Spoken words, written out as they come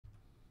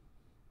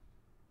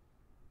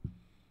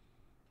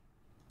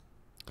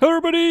Hello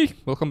everybody,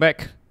 welcome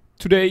back.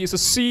 Today is a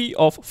sea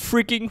of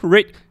freaking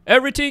red.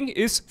 Everything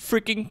is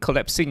freaking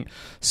collapsing.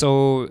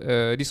 So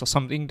this was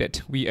something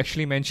that we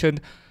actually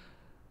mentioned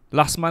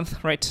last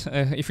month, right?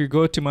 If you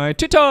go to my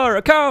Twitter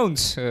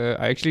account,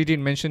 I actually did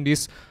mention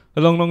this a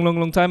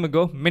long time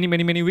ago,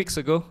 many weeks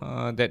ago,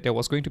 that there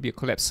was going to be a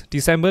collapse.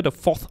 December the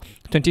 4th,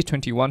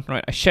 2021,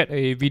 right? I shared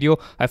a video.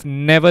 I've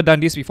never done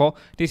this before.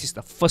 This is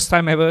the first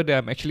time ever that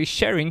I'm actually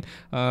sharing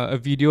a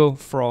video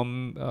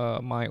from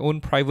my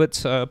own private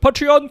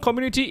Patreon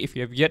community. If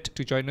you have yet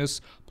to join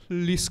us,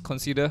 please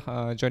consider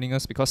joining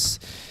us, because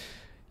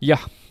yeah,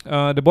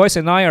 the boys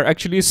and I are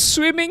actually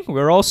swimming.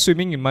 We're all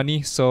swimming in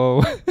money.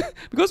 So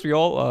because we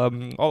all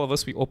of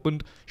us, we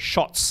opened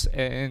shots,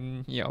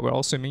 and yeah, we're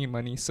all swimming in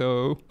money.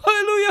 So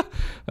hallelujah,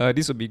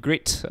 this would be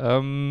great.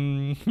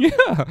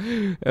 Yeah,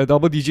 a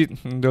double digit.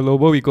 The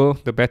lower we go,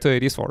 the better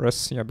it is for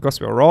us. Yeah,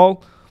 because we're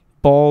all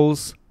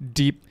balls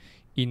deep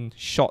in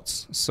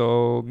shots.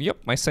 So yep,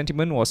 my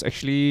sentiment was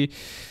actually,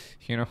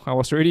 I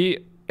was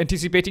already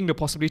anticipating the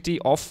possibility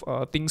of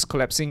things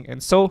collapsing,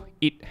 and so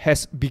it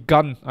has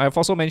begun. I've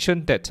also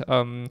mentioned that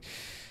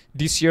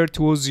this year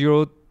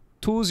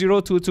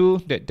 2022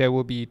 that there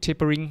will be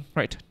tapering,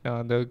 right?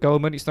 The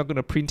government is not going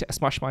to print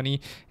as much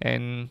money,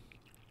 and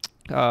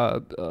they're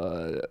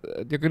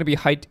going to be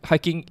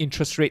hiking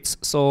interest rates,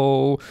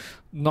 so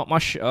not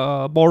much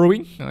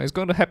borrowing is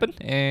going to happen,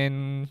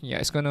 and yeah,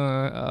 it's going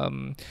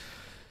to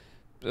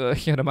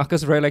the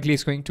market's very likely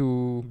is going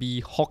to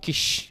be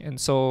hawkish, and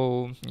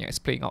so yeah, it's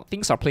playing out.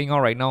 Things are playing out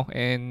right now,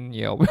 and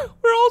yeah, we're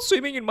all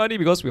swimming in money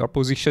because we are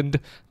positioned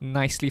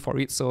nicely for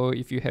it. So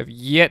if you have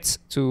yet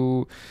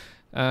to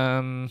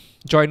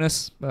join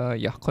us,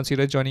 yeah,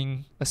 consider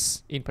joining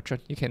us in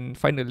Patreon. You can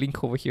find the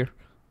link over here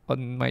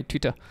on my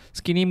Twitter,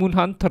 Skinny Moon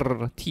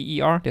Hunter,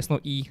 TER. There's no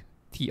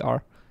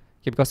ETR.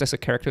 Okay, because there's a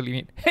character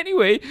limit.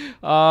 Anyway,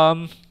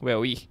 where are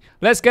we?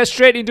 Let's get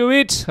straight into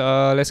it.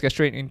 Let's get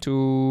straight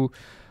into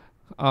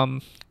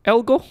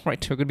Algo,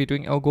 right? We're going to be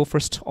doing Algo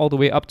first, all the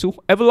way up to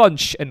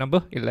Avalanche at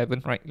number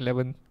 11, right?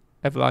 11,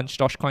 Avalanche,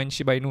 Dogecoin,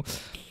 Shiba Inu,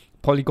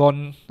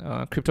 Polygon,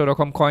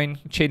 Crypto.com coin,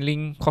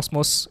 Chainlink,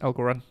 Cosmos,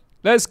 Algorand.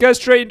 Let's get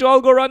straight into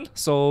Algorand.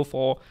 So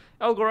for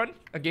Algorand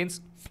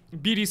against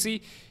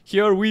BTC,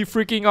 here we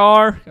freaking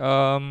are.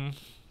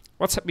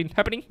 What's been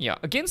happening? Yeah,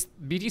 against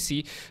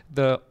BTC,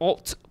 the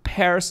alt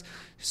pairs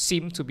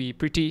seem to be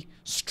pretty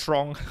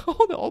strong.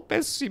 Oh, the alt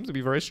pairs seem to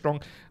be very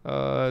strong.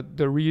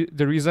 The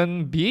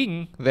reason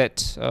being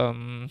that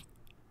I'm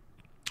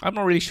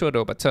not really sure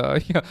though, but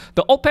yeah,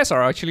 the alt pairs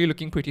are actually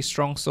looking pretty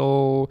strong.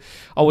 So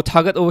our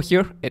target over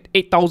here at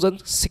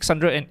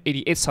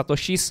 8,688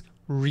 satoshis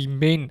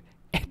remain.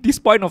 At this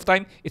point of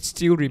time, it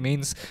still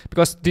remains,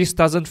 because this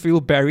doesn't feel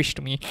bearish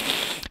to me.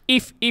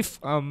 If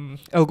Algo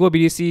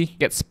BTC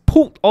gets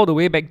pulled all the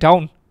way back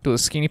down to the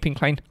skinny pink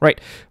line,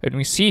 right, when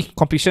we see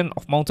completion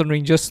of mountain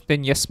ranges,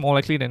 then yes, more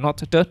likely than not,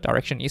 the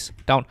direction is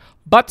down.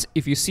 But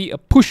if you see a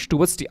push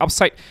towards the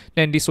upside,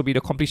 then this will be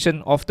the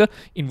completion of the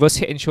inverse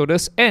head and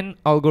shoulders, and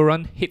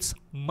Algorand hits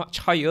much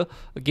higher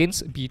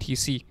against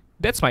BTC.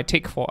 That's my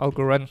take for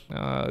Algorand.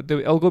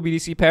 The Algo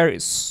BTC pair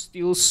is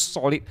still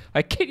solid.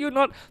 I kid you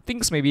not,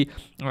 things may be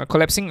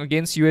collapsing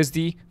against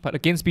USD, but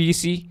against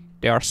BTC,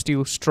 they are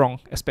still strong,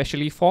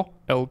 especially for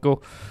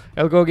Algo.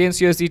 Algo against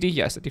USDT,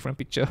 yes, a different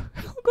picture.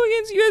 Algo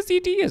against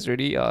USDT has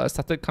already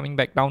started coming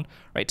back down,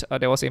 right?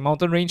 There was a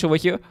mountain range over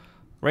here.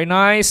 Very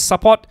nice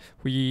support.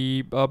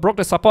 We broke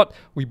the support.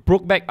 We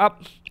broke back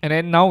up, and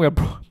then now we're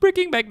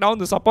breaking back down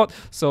the support.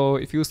 So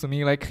it feels to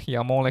me like,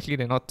 yeah, more likely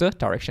than not, the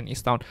direction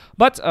is down.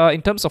 But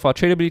in terms of our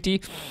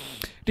tradability,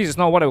 this is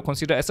not what I would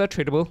consider as a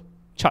tradable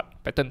chart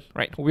pattern,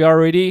 right? We are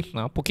already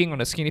poking on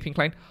the skinny pink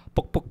line.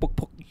 Poke.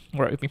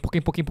 Right, we've been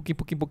poking.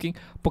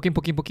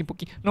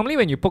 Normally,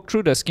 when you poke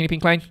through the skinny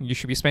pink line, you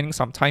should be spending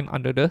some time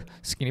under the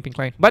skinny pink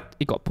line, but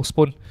it got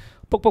postponed.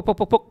 Poke,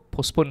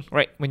 postpone.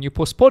 Right, when you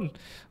postpone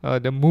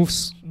the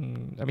moves,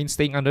 I mean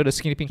staying under the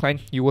skinny pink line,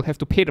 you will have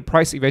to pay the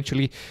price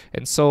eventually.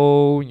 And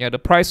so yeah, the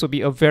price will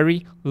be a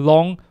very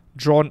long,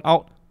 drawn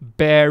out,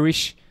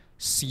 bearish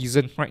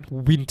season, right?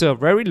 Winter,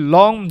 very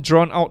long,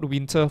 drawn out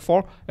winter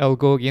for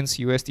Algo against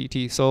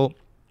USDT. So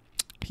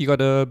you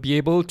gotta be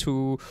able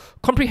to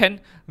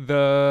comprehend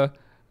the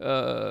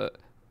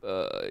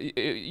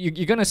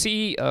you're gonna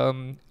see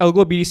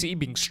Algo BTC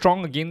being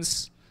strong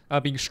against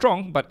being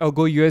strong, but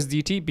Algo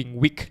USDT being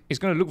weak. It's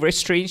going to look very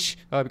strange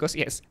because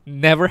it has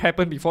never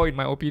happened before, in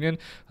my opinion.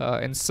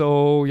 And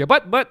so, yeah,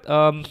 but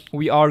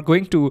we are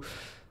going to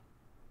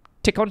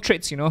take on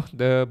trades,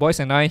 the boys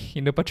and I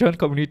in the Patreon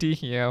community.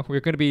 Yeah, we're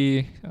going to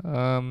be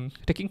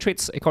taking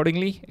trades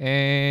accordingly.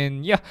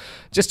 And yeah,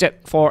 just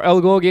that for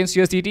Algo against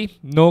USDT,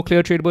 no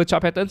clear tradable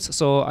chart patterns.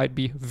 So I'd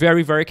be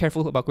very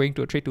careful about going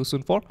to a trade too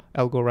soon for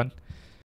Algorand.